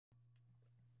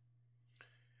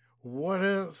What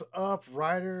is up,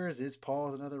 riders? It's Paul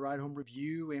with another ride home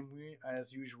review, and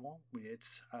as usual,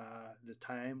 it's the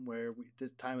time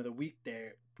this time of the week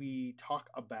that we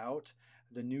talk about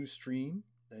the new stream,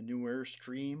 the newer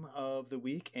stream of the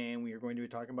week, and we are going to be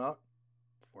talking about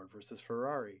Ford versus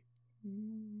Ferrari.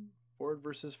 Ford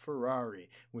versus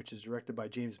Ferrari, which is directed by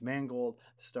James Mangold,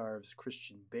 stars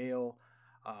Christian Bale,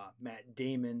 Matt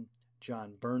Damon,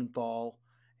 John Bernthal,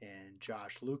 and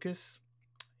Josh Lucas.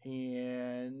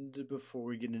 And before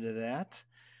we get into that,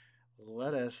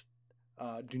 let us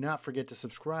do not forget to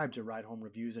subscribe to Ride Home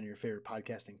Reviews on your favorite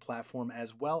podcasting platform,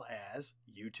 as well as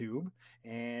YouTube,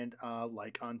 and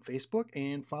like on Facebook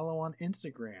and follow on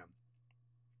Instagram.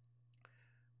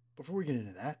 Before we get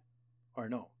into that, or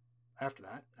no, after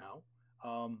that,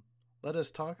 now, let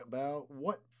us talk about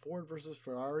what Ford versus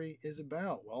Ferrari is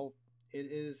about. Well, it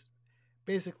is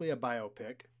basically a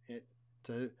biopic. It's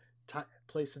a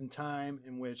place and time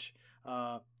in which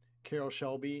Carroll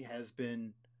Shelby has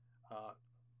been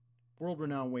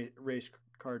world-renowned race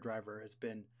car driver has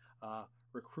been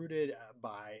recruited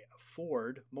by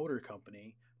Ford Motor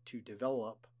Company to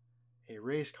develop a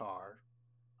race car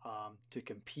to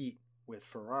compete with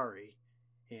Ferrari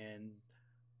in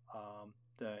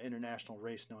the international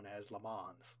race known as Le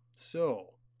Mans.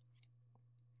 So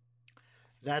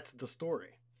that's the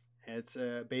story. It's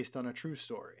based on a true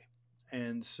story.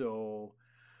 And so,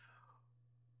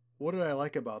 what did I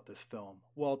like about this film?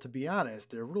 Well, to be honest,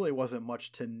 there really wasn't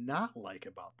much to not like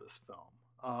about this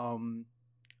film.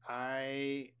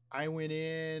 I went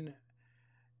in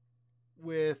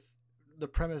with the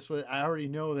premise that I already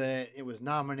know that it was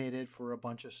nominated for a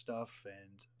bunch of stuff,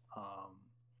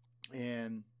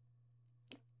 and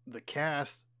the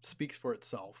cast speaks for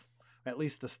itself. At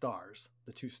least the stars,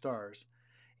 the two stars,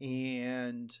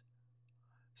 and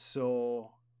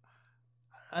so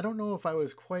I don't know if I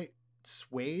was quite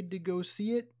swayed to go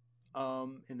see it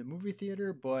in the movie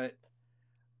theater, but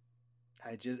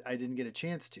I didn't get a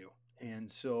chance to,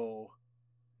 and so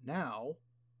now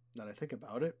that I think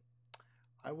about it,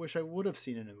 I wish I would have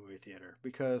seen it in a movie theater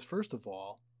because first of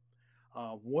all,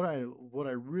 what I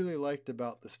really liked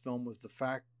about this film was the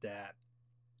fact that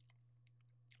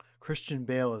Christian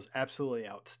Bale is absolutely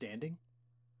outstanding,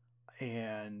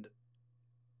 and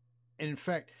in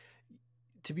fact,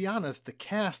 to be honest, the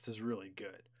cast is really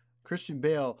good. Christian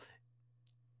Bale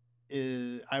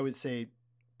is, I would say,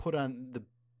 put on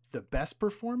the best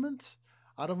performance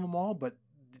out of them all, but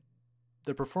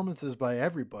the performances by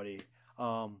everybody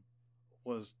um,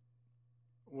 was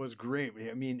was great.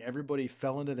 I mean, everybody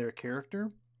fell into their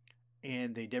character,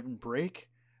 and they didn't break.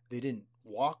 They didn't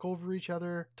walk over each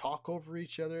other, talk over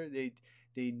each other. They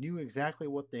knew exactly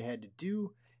what they had to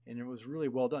do, and it was really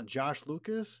well done. Josh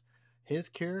Lucas, his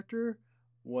character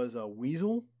was a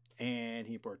weasel, and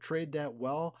he portrayed that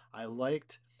well. I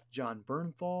liked John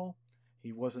Bernthal.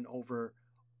 He wasn't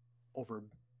overbearing.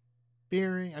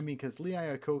 I mean, because Lee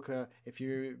Iacocca, if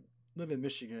you live in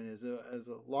Michigan, is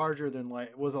a larger than life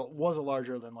was a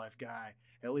larger than life guy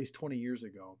at least 20 years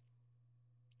ago,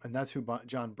 and that's who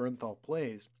John Bernthal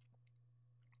plays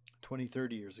 20,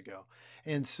 30 years ago.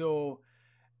 And so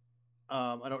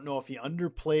I don't know if he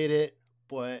underplayed it,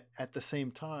 but at the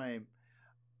same time,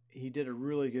 he did a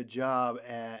really good job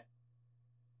at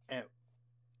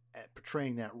at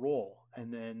portraying that role.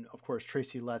 And then, of course,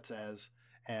 Tracy Letts as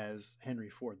Henry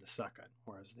Ford II,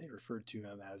 whereas they referred to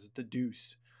him as the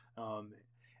Deuce. Um,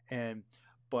 and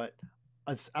but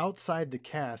outside the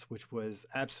cast, which was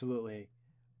absolutely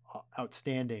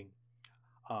outstanding,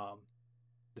 um,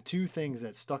 the two things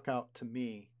that stuck out to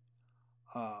me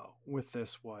with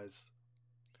this was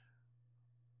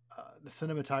the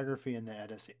cinematography and the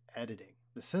editing.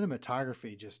 The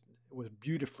cinematography just was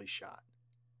beautifully shot,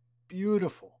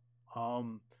 beautiful.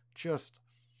 Just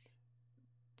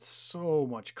so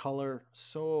much color,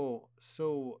 so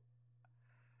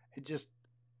it just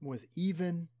was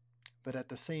even, but at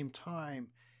the same time,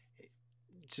 it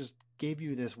just gave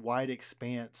you this wide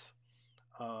expanse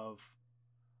of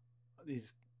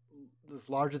these this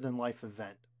larger than life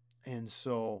event, and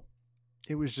so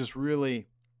it was just really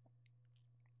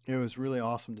it was really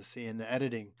awesome to see. And the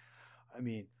editing, I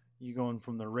mean, you going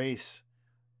from the race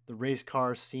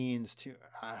car scenes to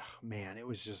man, it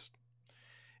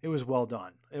was well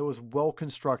done. It was well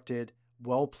constructed,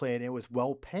 well played. It was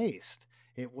well paced.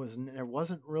 There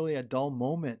wasn't really a dull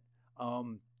moment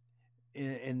um,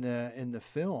 in the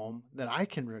film that I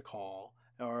can recall,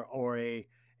 or a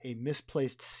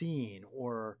misplaced scene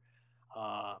or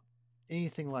uh,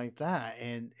 anything like that.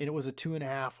 And it was a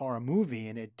 2.5 hour movie,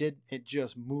 and it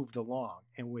just moved along,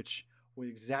 and which was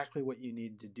exactly what you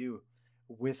needed to do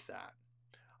with that.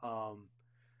 Um,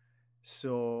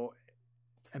 so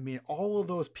I mean, all of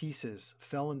those pieces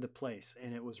fell into place,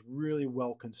 and it was really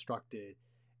well constructed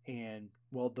and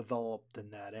well developed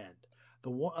in that end.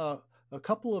 A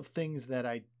couple of things that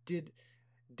I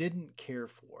didn't care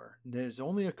for. There's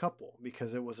only a couple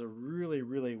because it was a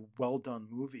really well done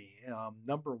movie.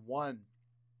 Number one,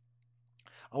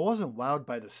 I wasn't wowed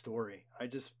by the story. I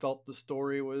just felt the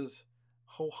story was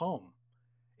ho hum.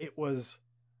 It was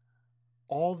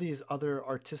all these other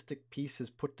artistic pieces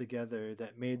put together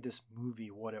that made this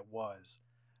movie what it was.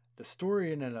 The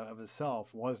story in and of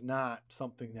itself was not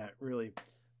something that really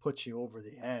put you over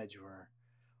the edge, or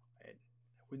I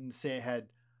wouldn't say it had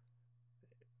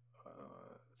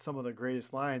some of the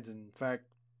greatest lines. In fact,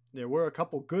 there were a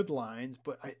couple good lines,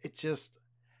 but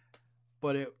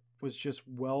it was just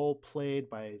well played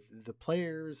by the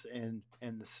players and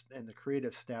the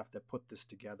creative staff that put this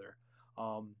together.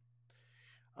 Um,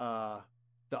 uh,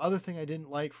 the other thing I didn't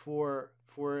like for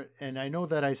it, and I know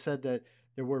that I said that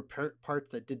there were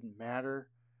parts that didn't matter,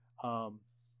 um,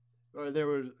 or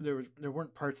there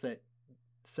weren't parts that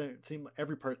seemed like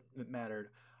every part that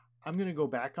mattered. I'm gonna go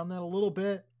back on that a little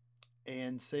bit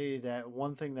and say that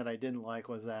one thing that I didn't like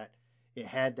was that it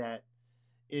had that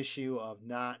issue of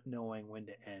not knowing when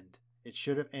to end. It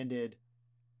should have ended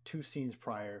two scenes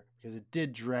prior because it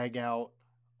did drag out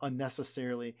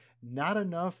unnecessarily. Not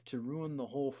enough to ruin the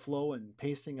whole flow and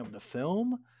pacing of the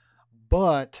film,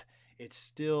 but it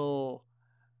still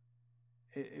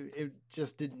it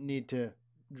just didn't need to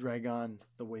drag on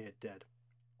the way it did.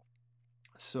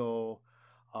 So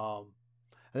um,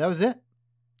 that was it.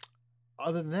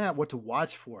 Other than that, what to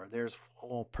watch for? There's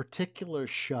a particular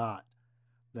shot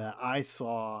that I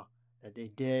saw that they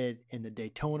did in the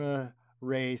Daytona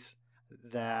race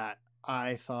that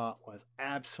I thought was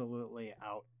absolutely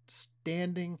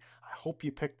outstanding. I hope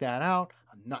you picked that out.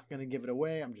 I'm not going to give it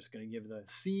away. I'm just going to give the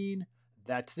scene.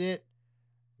 That's it.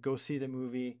 Go see the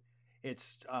movie.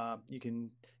 It's you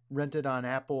can rent it on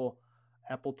Apple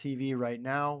TV right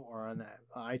now, or on the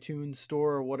iTunes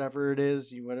store, or whatever it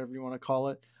is, whatever you want to call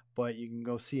it. But you can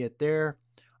go see it there.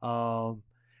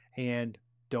 And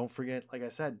don't forget, like I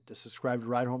said, to subscribe to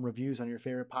Ride Home Reviews on your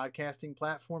favorite podcasting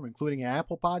platform, including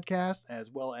Apple Podcasts, as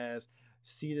well as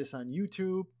see this on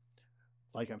YouTube,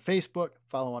 like on Facebook,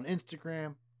 follow on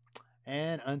Instagram.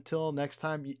 And until next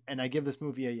time, and I give this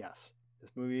movie a yes.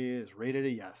 This movie is rated a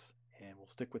yes, and we'll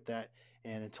stick with that.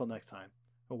 And until next time,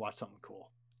 we'll watch something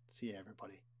cool. See you,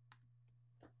 everybody.